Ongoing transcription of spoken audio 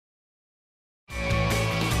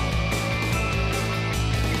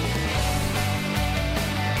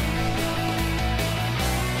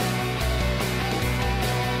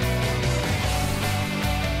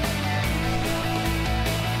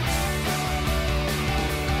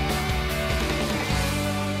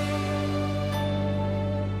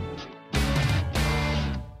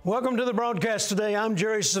Welcome to the broadcast today. I'm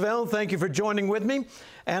Jerry Savelle. Thank you for joining with me.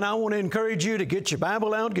 And I want to encourage you to get your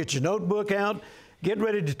Bible out, get your notebook out, get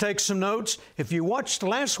ready to take some notes. If you watched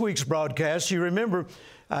last week's broadcast, you remember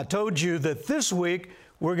I told you that this week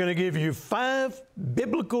we're going to give you 5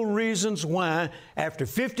 biblical reasons why, after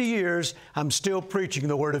 50 years, I'm still preaching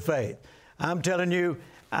the Word of Faith. I'm telling you,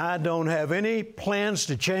 I don't have any plans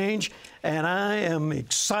to change, and I am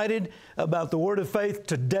excited about the Word of Faith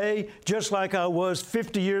today, just like I was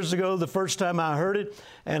 50 years ago the first time I heard it.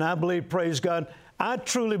 And I believe, praise God, I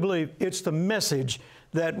truly believe it's the message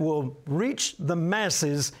that will reach the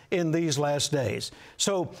masses in these last days.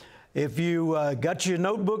 So if you got your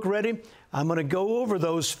notebook ready, I'm going to go over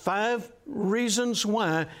those 5 reasons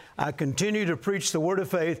why I continue to preach the Word of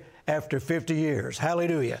Faith after 50 years.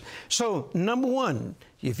 Hallelujah. So, number 1,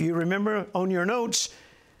 if you remember on your notes,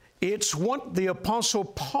 it's what the Apostle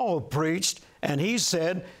Paul preached, and he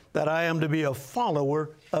said that I am to be a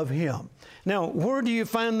follower of him. Now, where do you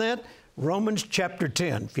find that? Romans chapter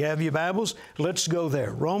 10. If you have your Bibles, let's go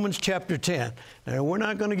there. Romans chapter 10. Now, we're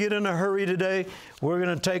not going to get in a hurry today. We're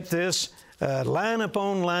going to take this line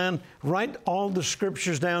upon line, write all the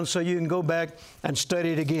scriptures down so you can go back and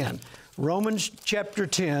study it again. Romans chapter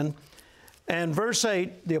 10 and verse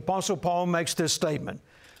 8, the Apostle Paul makes this statement.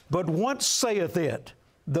 But what saith it?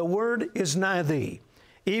 The word is nigh thee,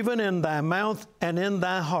 even in thy mouth and in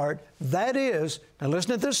thy heart. That is, now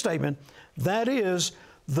listen to this statement, that is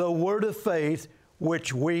the word of faith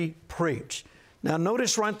which we preach. Now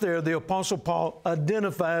notice right there, the Apostle Paul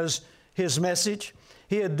identifies his message.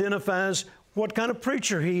 He identifies what kind of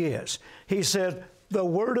preacher he is. He said, the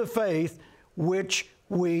word of faith which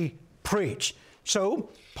we preach. So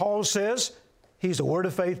Paul says he's a word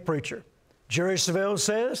of faith preacher. Jerry Savelle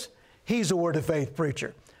says he's a word of faith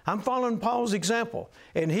preacher. I'm following Paul's example.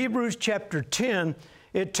 In Hebrews chapter 10,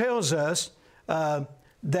 it tells us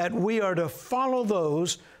that we are to follow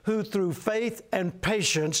those who through faith and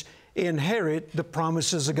patience inherit the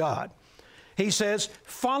promises of God. He says,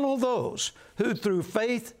 follow those who through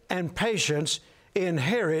faith and patience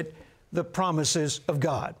inherit the promises of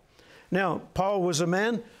God. Now, Paul was a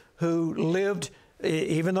man who lived,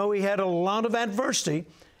 even though he had a lot of adversity,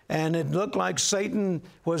 and it looked like Satan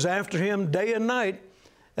was after him day and night,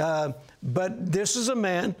 but this is a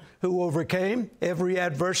man who overcame every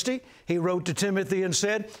adversity. He wrote to Timothy and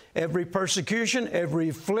said, every persecution, every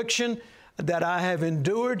affliction that I have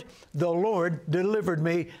endured, the Lord delivered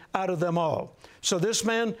me out of them all. So this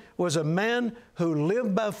man was a man who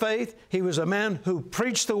lived by faith. He was a man who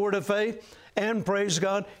preached the word of faith, and praise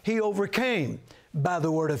God, he overcame by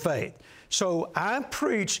the word of faith. So I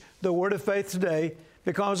preach the word of faith today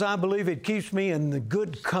because I believe it keeps me in the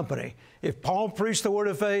good company. If Paul preached the word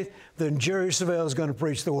of faith, then Jerry Savelle is going to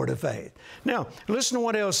preach the word of faith. Now, listen to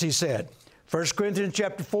what else he said. 1 Corinthians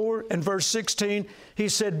chapter 4 and verse 16, he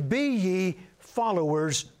said, be ye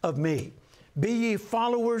followers of me. Be ye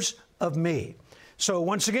followers of me. So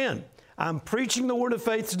once again, I'm preaching the word of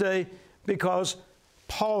faith today because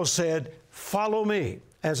Paul said, follow me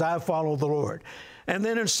as I follow the Lord. And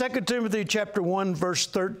then in 2 Timothy chapter 1, verse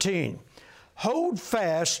 13, hold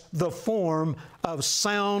fast the form of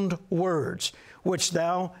sound words, which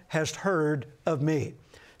thou hast heard of me.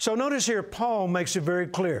 So notice here, Paul makes it very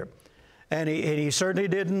clear. And he certainly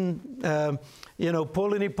didn't,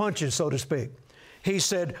 pull any punches, so to speak. He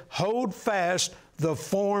said, hold fast the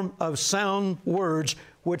form of sound words,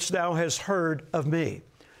 which thou hast heard of me.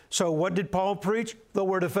 So what did Paul preach? The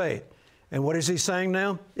word of faith. And what is he saying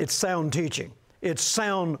now? It's sound teaching. It's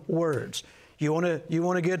sound words. You want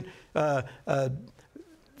to get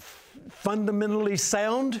fundamentally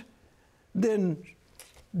sound? Then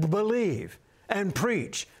believe and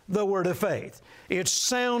preach the word of faith. It's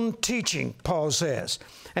sound teaching, Paul says.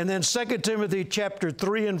 And then 2 Timothy chapter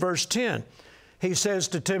 3 and verse 10, he says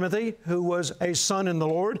to Timothy, who was a son in the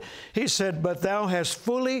Lord, he said, but thou hast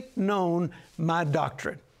fully known my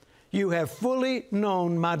doctrine. You have fully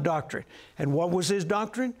known my doctrine. And what was his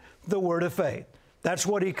doctrine? The word of faith. That's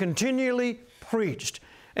what he continually preached.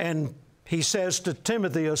 And he says to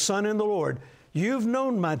Timothy, a son in the Lord, you've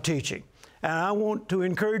known my teaching, and I want to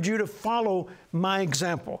encourage you to follow my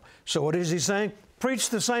example. So what is he saying? Preach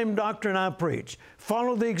the same doctrine I preach.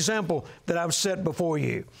 Follow the example that I've set before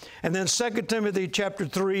you. And then 2 Timothy chapter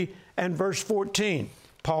 3 and verse 14,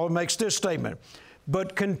 Paul makes this statement,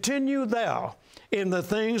 but continue thou in the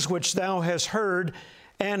things which thou hast heard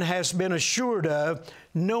and hast been assured of,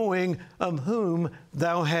 knowing of whom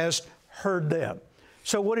thou hast heard them.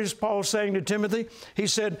 So what is Paul saying to Timothy? He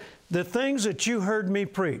said, the things that you heard me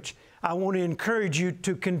preach, I want to encourage you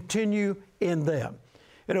to continue in them.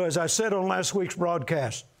 You know, as I said on last week's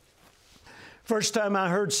broadcast, First time I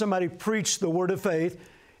heard somebody preach the Word of Faith,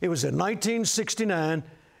 it was in 1969,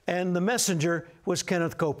 and the messenger was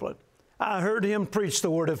Kenneth Copeland. I heard him preach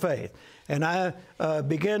the Word of Faith, and I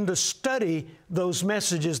began to study those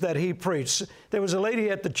messages that he preached. There was a lady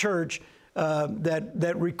at the church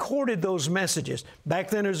that recorded those messages. Back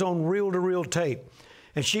then it was on reel-to-reel tape.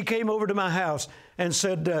 And she came over to my house and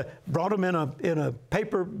said, brought them in a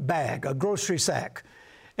paper bag, a grocery sack.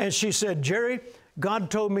 And she said, Jerry,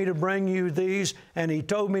 God told me to bring you these, and He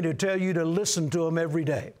told me to tell you to listen to them every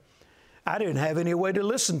day. I didn't have any way to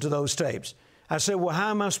listen to those tapes. I said, well,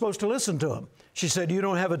 how am I supposed to listen to them? She said, you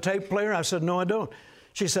don't have a tape player? I said, no, I don't.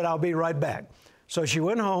 She said, I'll be right back. So she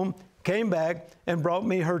went home, came back, and brought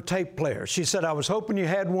me her tape player. She said, I was hoping you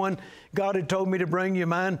had one. God had told me to bring you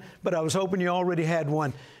mine, but I was hoping you already had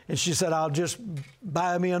one. And she said, I'll just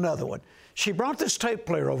buy me another one. She brought this tape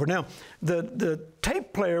player over. Now, the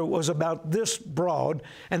tape player was about this broad,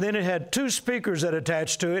 and then it had two speakers that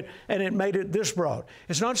attached to it, and it made it this broad.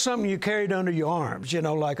 It's not something you carried under your arms, you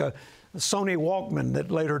know, like a Sony Walkman that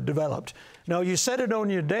later developed. No, you set it on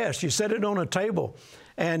your desk. You set it on a table.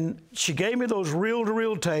 And she gave me those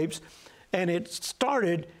reel-to-reel tapes, and it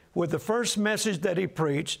started with the first message that he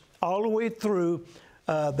preached all the way through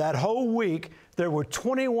that whole week. There were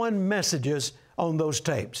 21 messages on those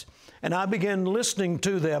tapes. And I began listening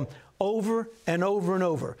to them over and over and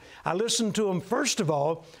over. I listened to them, first of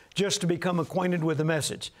all, just to become acquainted with the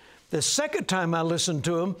message. The second time I listened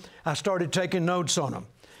to them, I started taking notes on them.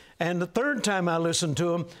 And the third time I listened to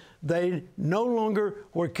them, they no longer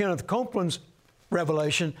were Kenneth Copeland's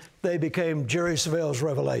revelation. They became Jerry Savelle's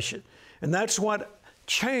revelation. And that's what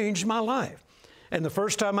changed my life. And the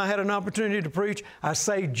first time I had an opportunity to preach, I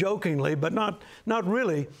say jokingly, but not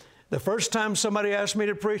really, the first time somebody asked me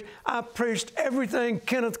to preach, I preached everything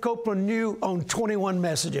Kenneth Copeland knew on 21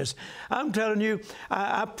 messages. I'm telling you,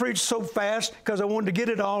 I preached so fast because I wanted to get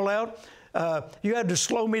it all out. You had to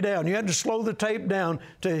slow me down. You had to slow the tape down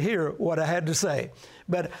to hear what I had to say.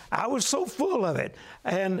 But I was so full of it,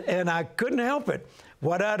 and I couldn't help it.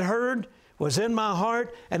 What I'd heard was in my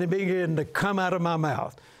heart, and it began to come out of my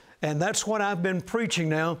mouth. And that's what I've been preaching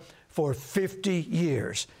now for 50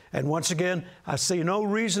 years. And once again, I see no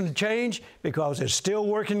reason to change because it's still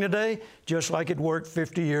working today, just like it worked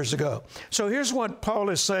 50 years ago. So here's what Paul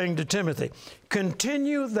is saying to Timothy.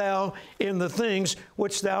 Continue thou in the things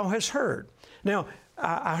which thou hast heard. Now,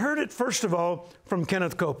 I heard it, first of all, from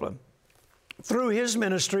Kenneth Copeland. Through his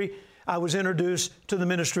ministry, I was introduced to the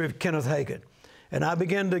ministry of Kenneth Hagin. And I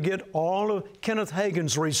began to get all of Kenneth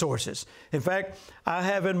Hagin's resources. In fact, I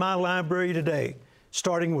have in my library today,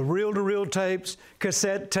 starting with reel-to-reel tapes,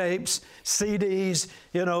 cassette tapes, CDs,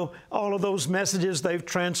 you know, all of those messages, they've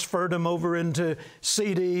transferred them over into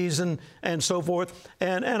CDs and so forth.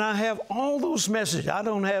 And I have all those messages. I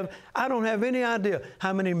don't have any idea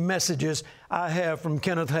how many messages I have from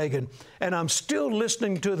Kenneth Hagin, and I'm still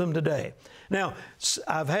listening to them today. Now,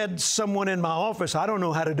 I've had someone in my office, I don't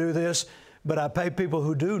know how to do this, but I pay people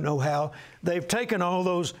who do know how. They've taken all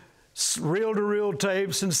those reel-to-reel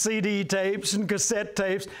tapes and CD tapes and cassette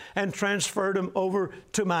tapes and transferred them over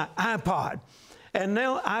to my iPod. And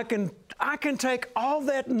now I can take all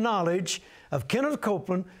that knowledge of Kenneth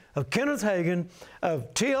Copeland, of Kenneth Hagin,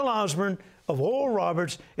 of T.L. Osborne, of Oral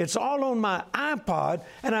Roberts. It's all on my iPod,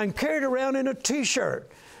 and I can carry it around in a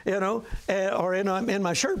T-shirt, you know, or in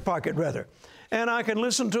my shirt pocket, rather. And I can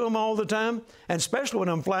listen to them all the time, and especially when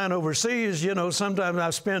I'm flying overseas, you know, sometimes I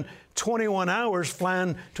spend 21 hours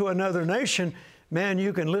flying to another nation. Man,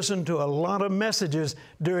 you can listen to a lot of messages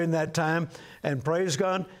during that time, and praise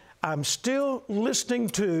God, I'm still listening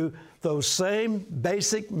to those same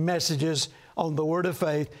basic messages on the Word of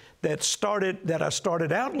Faith that I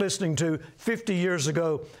started out listening to 50 years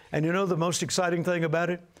ago. And you know the most exciting thing about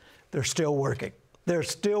it? They're still working. They're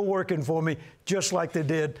still working for me just like they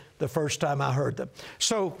did the first time I heard them.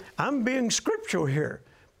 So I'm being scriptural here.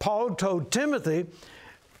 Paul told Timothy,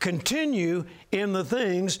 continue in the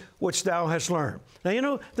things which thou hast learned. Now, you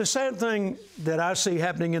know, the sad thing that I see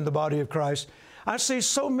happening in the body of Christ, I see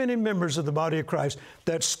so many members of the body of Christ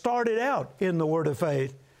that started out in the Word of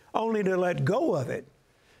Faith only to let go of it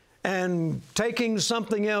and taking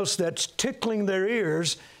something else that's tickling their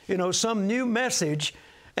ears, you know, some new message,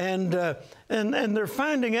 and they're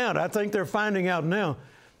finding out, I think they're finding out now,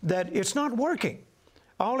 that it's not working.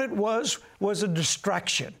 All it was a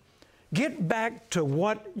distraction. Get back to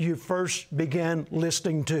what you first began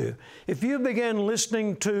listening to. If you began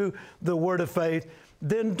listening to the Word of Faith,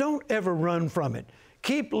 then don't ever run from it.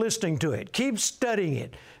 Keep listening to it. Keep studying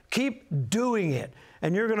it. Keep doing it.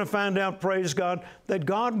 And you're going to find out, praise God, that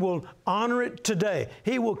God will honor it today.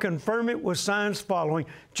 He will confirm it with signs following,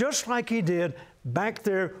 just like He did back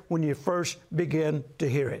there when you first began to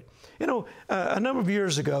hear it. You know, a number of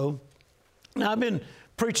years ago, now I've been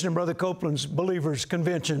preaching in Brother Copeland's Believers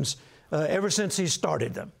Conventions ever since he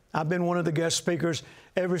started them. I've been one of the guest speakers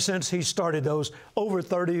ever since he started those over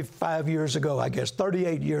 35 years ago, I guess,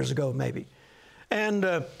 38 years ago maybe.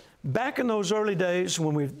 And back in those early days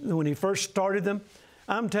when he first started them,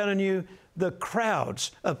 I'm telling you, the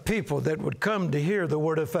crowds of people that would come to hear the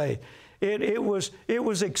Word of Faith, it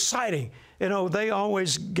was exciting. You know, they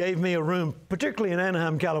always gave me a room, particularly in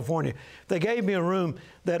Anaheim, California. They gave me a room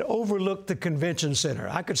that overlooked the convention center.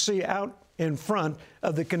 I could see out in front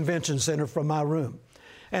of the convention center from my room.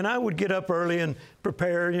 And I would get up early and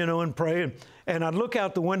prepare, you know, and pray. And I'd look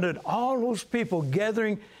out the window at all those people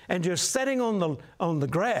gathering and just sitting on the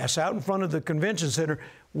grass out in front of the convention center,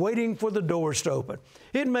 waiting for the doors to open.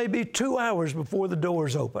 It may be 2 hours before the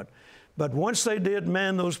doors open. But once they did,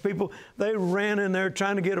 man, those people, they ran in there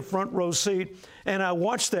trying to get a front row seat. And I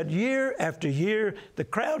watched that year after year, the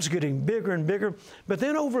crowds getting bigger and bigger. But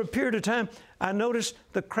then over a period of time, I noticed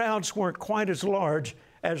the crowds weren't quite as large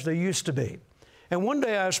as they used to be. And one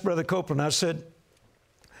day I asked Brother Copeland, I said,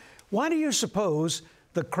 why do you suppose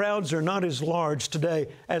the crowds are not as large today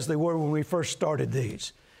as they were when we first started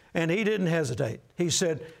these? And he didn't hesitate. He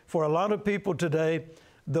said, for a lot of people today,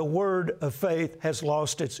 the word of faith has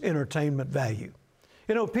lost its entertainment value.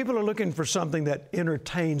 You know, people are looking for something that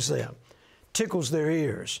entertains them, tickles their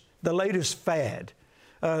ears, the latest fad.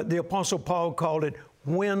 The Apostle Paul called it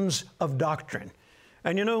winds of doctrine.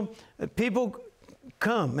 And you know, people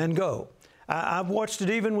come and go. I've watched it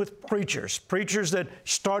even with preachers that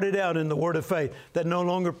started out in the Word of Faith that no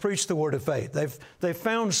longer preach the Word of Faith. They've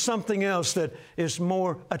found something else that is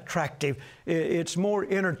more attractive. It's more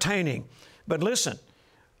entertaining. But listen,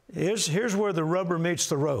 here's where the rubber meets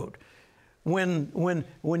the road. When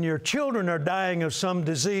your children are dying of some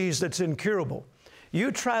disease that's incurable,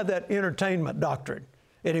 you try that entertainment doctrine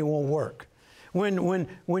and it won't work.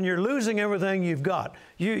 When you're losing everything you've got,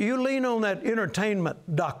 you lean on that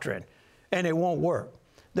entertainment doctrine and it won't work.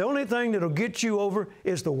 The only thing that'll get you over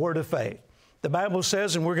is the Word of faith. The Bible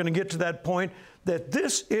says, and we're going to get to that point, that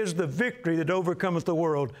this is the victory that overcometh the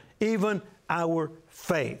world, even our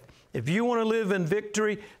faith. If you want to live in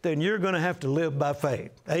victory, then you're going to have to live by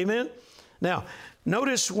faith. Amen? Now,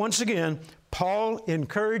 notice once again, Paul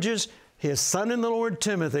encourages his son in the Lord,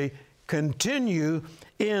 Timothy, continue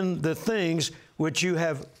in the things which you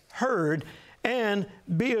have heard, and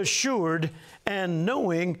be assured and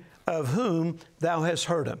knowing of whom thou hast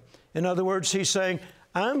heard them. In other words, he's saying,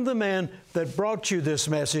 I'm the man that brought you this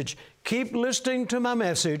message. Keep listening to my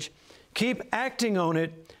message, keep acting on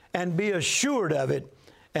it, and be assured of it.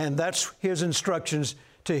 And that's his instructions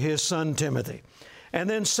to his son Timothy. And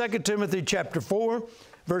then 2 Timothy chapter 4,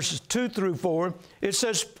 verses 2 through 4, it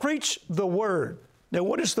says, preach the word. Now,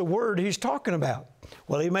 what is the word he's talking about?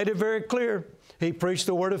 Well, he made it very clear. He preached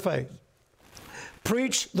the word of faith.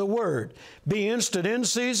 Preach the word. Be instant in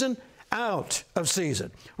season, out of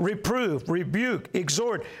season. Reprove, rebuke,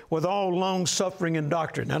 exhort with all long suffering and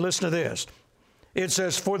doctrine. Now listen to this. It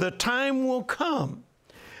says, for the time will come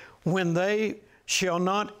when they shall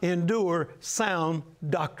not endure sound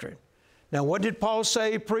doctrine. Now what did Paul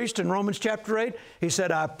say he preached in Romans chapter 8? He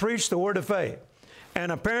said, I preach the word of faith.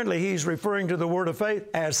 And apparently he's referring to the word of faith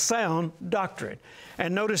as sound doctrine.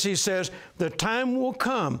 And notice he says, the time will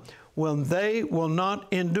come when they will not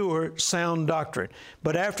endure sound doctrine,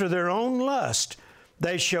 but after their own lust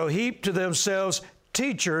they shall heap to themselves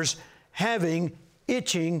teachers having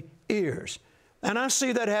itching ears. And I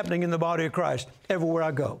see that happening in the body of Christ everywhere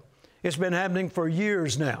I go. It's been happening for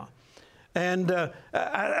years now. And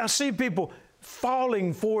I see people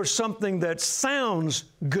falling for something that sounds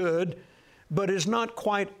good, but is not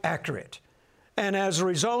quite accurate. And as a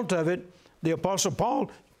result of it, the Apostle Paul,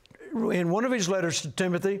 in one of his letters to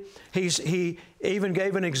Timothy, he even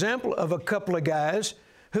gave an example of a couple of guys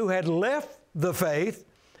who had left the faith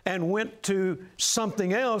and went to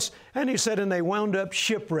something else, and he said, and they wound up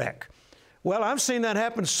shipwrecked. Well, I've seen that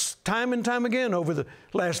happen time and time again over the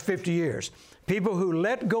last 50 years. People who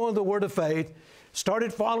let go of the word of faith,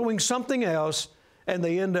 started following something else, and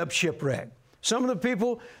they end up shipwrecked. Some of the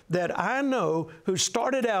people that I know who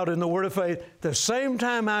started out in the word of faith the same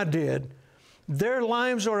time I did, their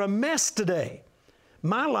lives are a mess today.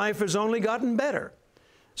 My life has only gotten better.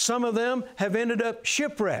 Some of them have ended up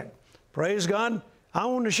shipwrecked. Praise God, I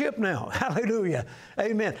own a ship now. Hallelujah.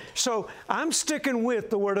 Amen. So I'm sticking with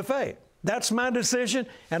the word of faith. That's my decision,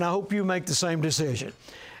 and I hope you make the same decision.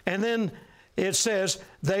 And then it says,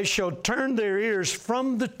 they shall turn their ears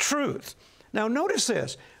from the truth. Now notice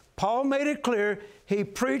this. Paul made it clear he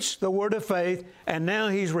preached the word of faith, and now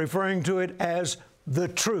he's referring to it as the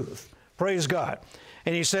truth. Praise God.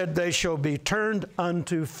 And he said, they shall be turned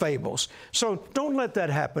unto fables. So don't let that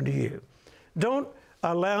happen to you. Don't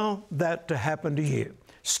allow that to happen to you.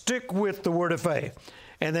 Stick with the word of faith.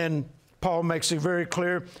 And then Paul makes it very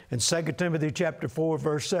clear in 2 Timothy chapter 4,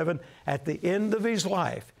 verse 7, at the end of his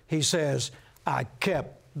life, he says, I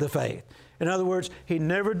kept the faith. In other words, he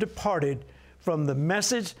never departed from the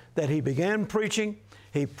message that he began preaching.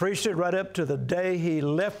 He preached it right up to the day he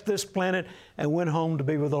left this planet and went home to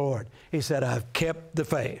be with the Lord. He said, I've kept the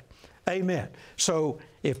faith. Amen. So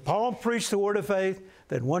if Paul preached the word of faith,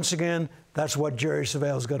 then once again, that's what Jerry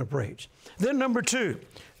Savelle is going to preach. Then number 2,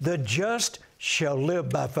 the just shall live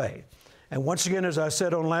by faith. And once again, as I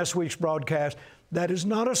said on last week's broadcast, that is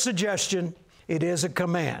not a suggestion, it is a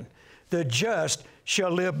command. The just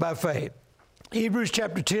shall live by faith. Hebrews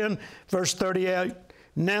chapter 10, verse 38,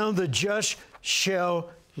 now the just shall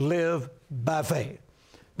live by faith.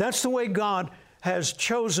 That's the way God has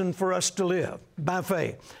chosen for us to live, by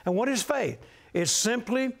faith. And what is faith? It's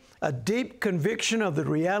simply a deep conviction of the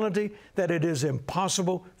reality that it is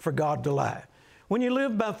impossible for God to lie. When you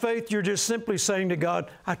live by faith, you're just simply saying to God,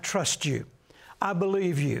 I trust you. I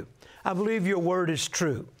believe you. I believe your word is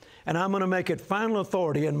true. And I'm going to make it final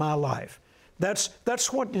authority in my life.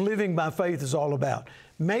 That's what living by faith is all about.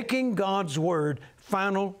 Making God's word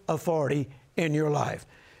final authority in your life.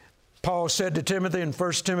 Paul said to Timothy in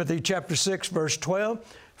 1 Timothy chapter 6, verse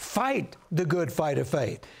 12, fight the good fight of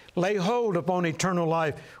faith. Lay hold upon eternal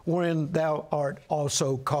life wherein thou art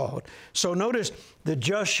also called. So notice, the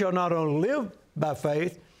just shall not only live by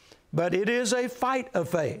faith, but it is a fight of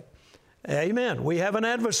faith. Amen. We have an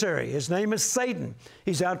adversary. His name is Satan.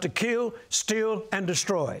 He's out to kill, steal, and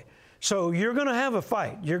destroy. So you're going to have a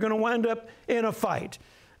fight. You're going to wind up in a fight.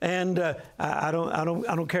 And I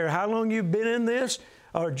don't care how long you've been in this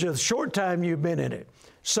or just short time you've been in it.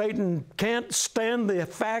 Satan can't stand the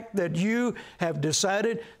fact that you have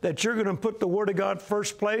decided that you're going to put the Word of God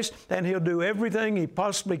first place, and he'll do everything he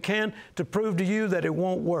possibly can to prove to you that it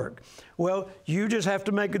won't work. Well, you just have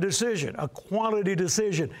to make a decision, a quality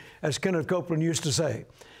decision, as Kenneth Copeland used to say.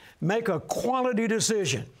 Make a quality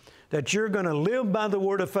decision that you're going to live by the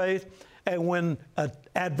word of faith, and when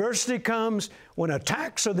adversity comes, when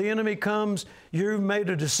attacks of the enemy comes, you've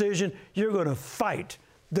made a decision, you're going to fight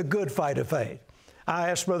the good fight of faith. I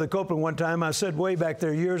asked Brother Copeland one time, I said way back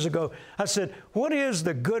there years ago, I said, what is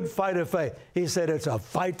the good fight of faith? He said, it's a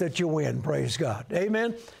fight that you win, praise God.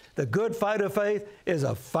 Amen? The good fight of faith is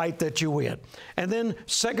a fight that you win. And then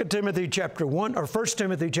 2 Timothy chapter 1, or 1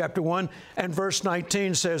 Timothy chapter 1 and verse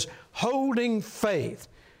 19 says, holding faith,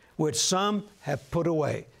 which some have put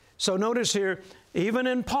away. So notice here, even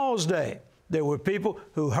in Paul's day, there were people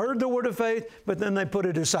who heard the word of faith, but then they put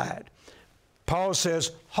it aside. Paul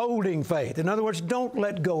says, holding faith. In other words, don't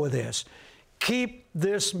let go of this. Keep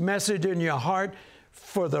this message in your heart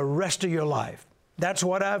for the rest of your life. That's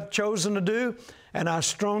what I've chosen to do, and I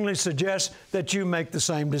strongly suggest that you make the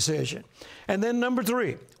same decision. And then number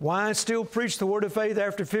 3, why I still preach the word of faith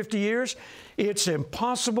after 50 years? It's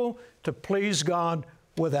impossible to please God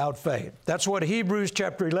without faith. That's what Hebrews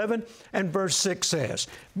chapter 11 and verse 6 says.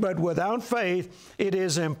 But without faith, it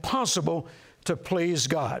is impossible to please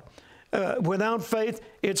God. Without faith,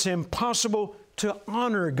 it's impossible to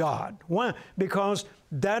honor God. Why? Because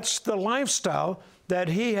that's the lifestyle that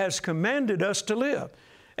He has commanded us to live.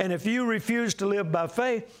 And if you refuse to live by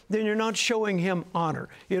faith, then you're not showing Him honor.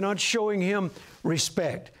 You're not showing Him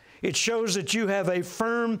respect. It shows that you have a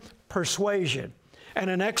firm persuasion and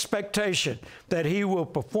an expectation that He will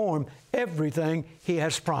perform everything He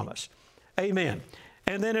has promised. Amen.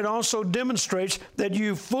 And then it also demonstrates that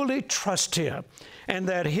you fully trust Him and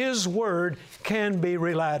that His word can be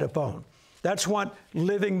relied upon. That's what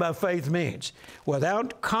living by faith means.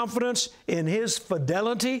 Without confidence in His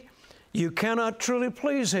fidelity, you cannot truly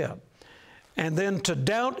please Him. And then to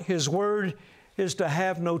doubt His word is to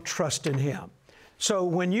have no trust in Him. So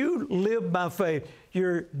when you live by faith,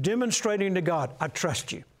 you're demonstrating to God, I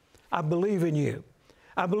trust you. I believe in you.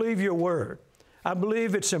 I believe your word. I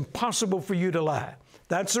believe it's impossible for you to lie.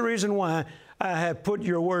 That's the reason why I have put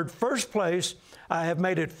your word first place. I have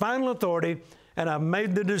made it final authority, and I've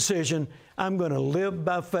made the decision I'm going to live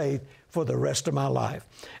by faith for the rest of my life.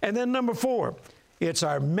 And then number 4, it's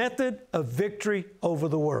our method of victory over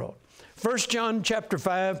the world. 1 John chapter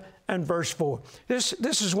 5 and verse 4. This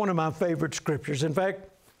is one of my favorite scriptures. In fact,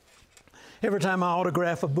 every time I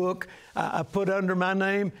autograph a book, I put under my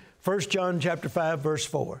name 1 John chapter 5 verse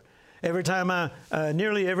 4.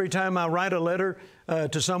 Nearly every time I write a letter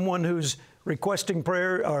to someone who's requesting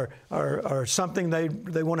prayer or something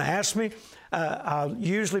they want to ask me, I'll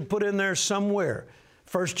usually put in there somewhere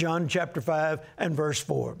 1 John chapter 5 and verse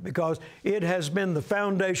 4, because it has been the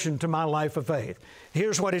foundation to my life of faith.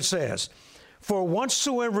 Here's what it says: "For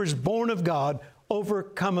whatsoever is born of God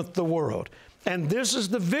overcometh the world. And this is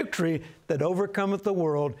the victory that overcometh the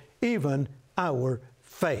world, even our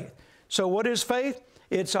faith." So what is faith?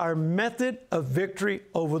 It's our method of victory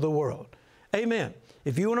over the world. Amen.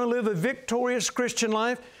 If you want to live a victorious Christian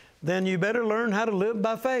life, then you better learn how to live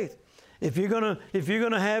by faith. If you're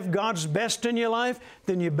gonna have God's best in your life,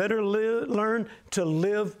 then you better learn to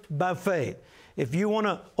live by faith. If you want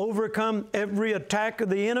to overcome every attack of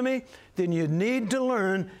the enemy, then you need to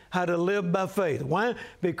learn how to live by faith. Why?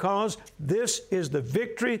 Because this is the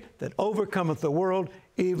victory that overcometh the world,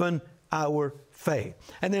 even our faith.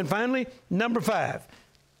 And then finally, number 5,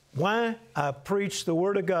 why I preach the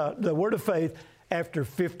Word of God, the Word of faith, after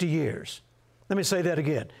 50 years. Let me say that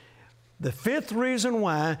again. The 5th reason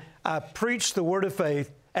why I preach the Word of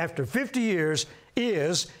faith after 50 years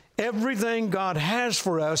is everything God has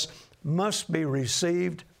for us must be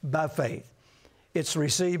received by faith. It's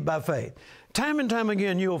received by faith. Time and time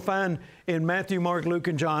again, you'll find in Matthew, Mark, Luke,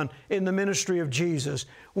 and John, in the ministry of Jesus,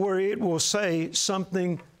 where it will say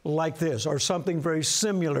something like this, or something very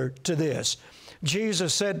similar to this.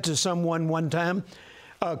 Jesus said to someone one time,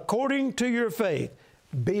 "According to your faith,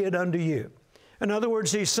 be it unto you." In other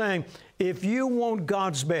words, he's saying, if you want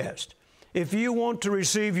God's best, if you want to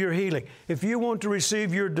receive your healing, if you want to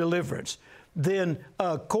receive your deliverance, then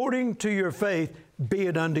according to your faith, be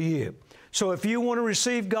it unto you. So if you want to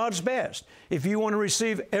receive God's best, if you want to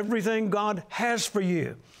receive everything God has for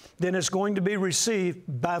you, then it's going to be received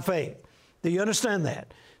by faith. Do you understand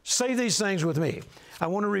that? Say these things with me. I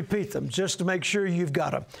want to repeat them just to make sure you've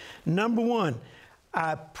got them. Number 1,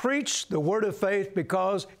 I preach the Word of faith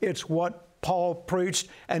because it's what Paul preached,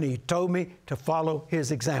 and he told me to follow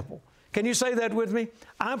his example. Can you say that with me?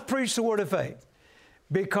 I preach the Word of faith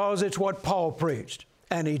because it's what Paul preached,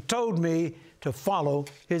 and he told me to follow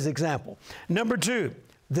his example. Number 2,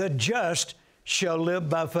 the just shall live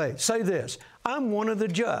by faith. Say this: I'm one of the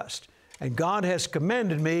just, and God has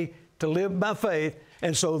commanded me to live by faith,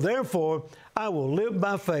 and so therefore I will live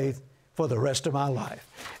by faith for the rest of my life.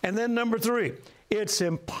 And then number 3, it's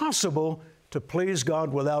impossible to please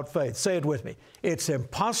God without faith. Say it with me. It's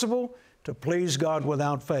impossible to please God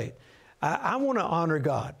without faith. I want to honor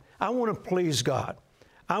God. I want to please God.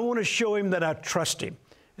 I want to show Him that I trust Him.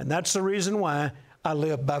 And that's the reason why I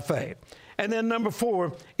live by faith. And then number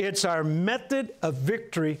 4, it's our method of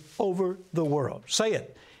victory over the world. Say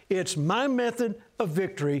it. It's my method of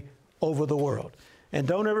victory over the world. And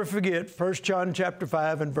don't ever forget 1 John chapter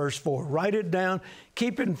 5 and verse 4. Write it down.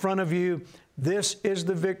 Keep it in front of you. This is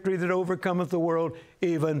the victory that overcometh the world,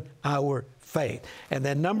 even our faith. And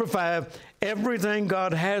then number 5, everything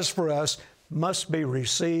God has for us must be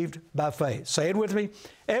received by faith. Say it with me.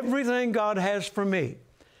 Everything God has for me,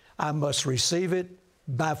 I must receive it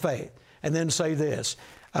by faith. And then say this: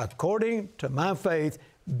 according to my faith,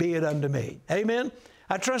 be it unto me. Amen.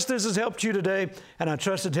 I trust this has helped you today, and I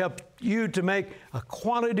trust it helped you to make a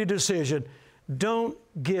quality decision. Don't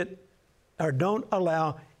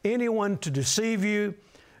allow anyone to deceive you.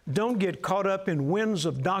 Don't get caught up in winds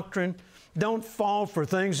of doctrine. Don't fall for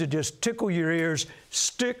things that just tickle your ears.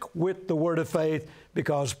 Stick with the Word of faith,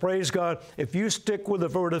 because, praise God, if you stick with the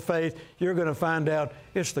Word of faith, you're going to find out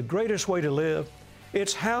it's the greatest way to live.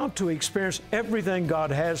 It's how to experience everything God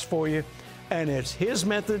has for you, and it's His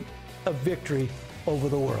method of victory over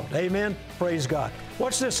the world. Amen. Praise God.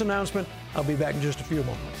 Watch this announcement. I'll be back in just a few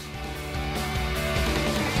moments.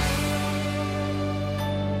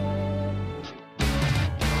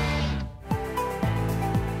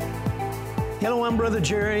 Hello, I'm Brother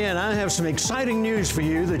Jerry, and I have some exciting news for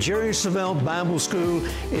you. The Jerry Savelle Bible School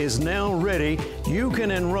is now ready. You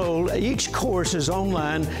can enroll. Each course is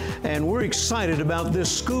online, and we're excited about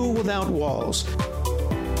this school without walls.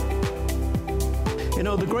 You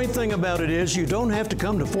know, the great thing about it is you don't have to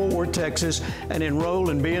come to Fort Worth, Texas and enroll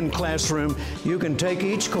and be in classroom. You can take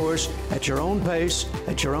each course at your own pace,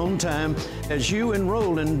 at your own time. As you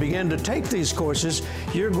enroll and begin to take these courses,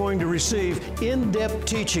 you're going to receive in-depth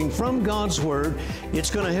teaching from God's Word. It's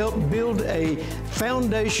going to help build a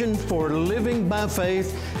foundation for living by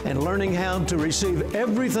faith and learning how to receive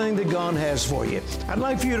everything that God has for you. I'd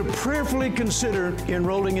like for you to prayerfully consider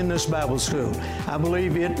enrolling in this Bible school. I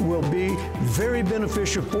believe it will be very beneficial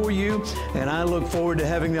for you, and I look forward to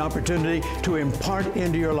having the opportunity to impart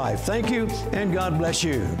into your life. Thank you, and God bless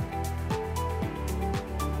you.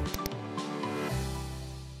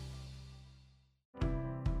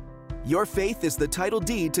 Your faith is the title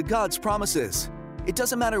deed to God's promises. It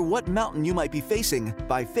doesn't matter what mountain you might be facing,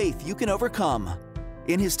 by faith you can overcome.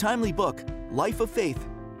 In his timely book, Life of Faith,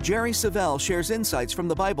 Jerry Savelle shares insights from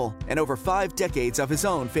the Bible and over 5 decades of his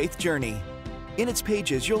own faith journey. In its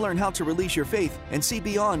pages, you'll learn how to release your faith and see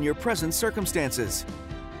beyond your present circumstances.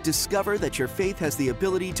 Discover that your faith has the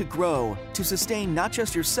ability to grow, to sustain not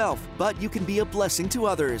just yourself, but you can be a blessing to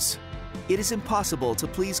others. It is impossible to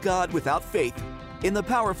please God without faith. In the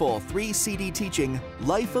powerful 3-CD teaching,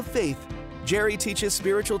 Life of Faith, Jerry teaches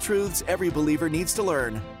spiritual truths every believer needs to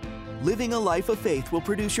learn. Living a life of faith will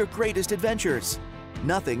produce your greatest adventures.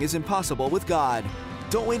 Nothing is impossible with God.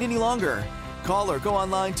 Don't wait any longer. Call or go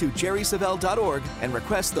online to jerrysavelle.org and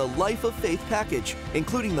request the Life of Faith package,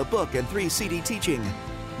 including the book and 3-CD teaching.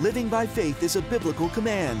 Living by faith is a biblical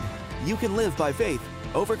command. You can live by faith,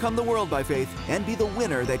 overcome the world by faith, and be the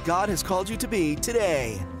winner that God has called you to be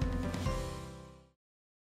today.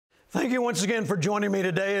 Thank you once again for joining me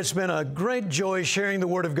today. It's been a great joy sharing the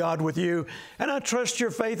Word of God with you, and I trust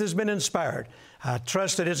your faith has been inspired. I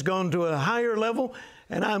trust that it's gone to a higher level,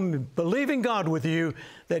 and I'm believing God with you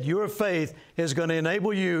that your faith is going to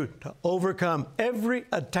enable you to overcome every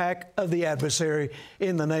attack of the adversary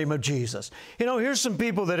in the name of Jesus. You know, here's some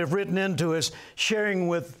people that have written into us, sharing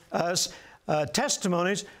with us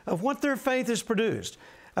testimonies of what their faith has produced.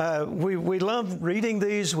 We love reading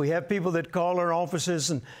these. We have people that call our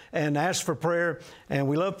offices and ask for prayer, and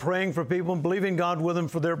we love praying for people and believing God with them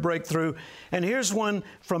for their breakthrough. And here's one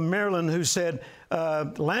from Maryland who said,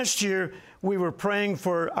 last year we were praying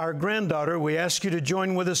for our granddaughter. We asked you to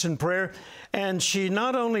join with us in prayer, and she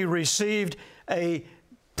not only received a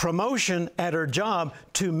promotion at her job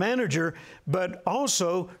to manager, but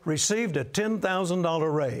also received a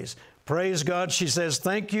 $10,000 raise. Praise God. She says,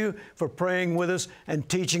 thank you for praying with us and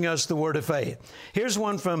teaching us the word of faith. Here's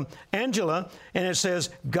one from Angela, and it says,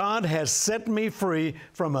 God has set me free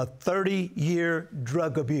from a 30-year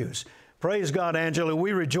drug abuse. Praise God, Angela.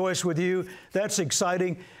 We rejoice with you. That's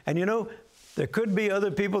exciting. And you know, there could be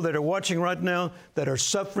other people that are watching right now that are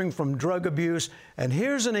suffering from drug abuse. And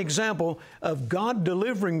here's an example of God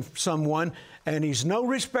delivering someone, and He's no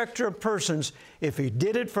respecter of persons. If He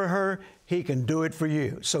did it for her, He can do it for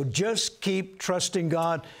you. So just keep trusting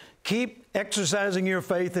God. Keep exercising your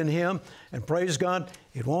faith in Him, and praise God,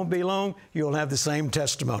 it won't be long, you'll have the same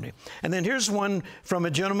testimony. And then here's one from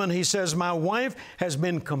a gentleman. He says, my wife has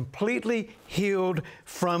been completely healed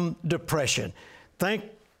from depression. Thank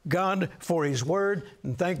God for His Word,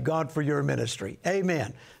 and thank God for your ministry.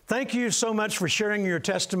 Amen. Thank you so much for sharing your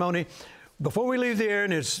testimony. Before we leave the air,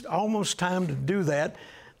 and it's almost time to do that,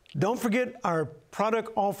 don't forget our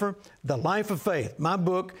product offer, The Life of Faith, my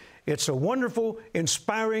book. It's a wonderful,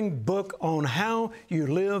 inspiring book on how you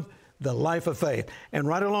live the life of faith. And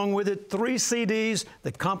right along with it, 3 CDs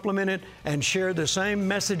that complement it and share the same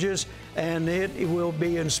messages, and it will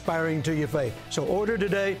be inspiring to your faith. So order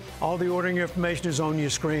today. All the ordering information is on your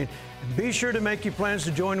screen. And be sure to make your plans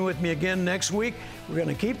to join with me again next week. We're going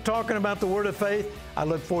to keep talking about the Word of Faith. I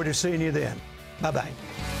look forward to seeing you then. Bye-bye.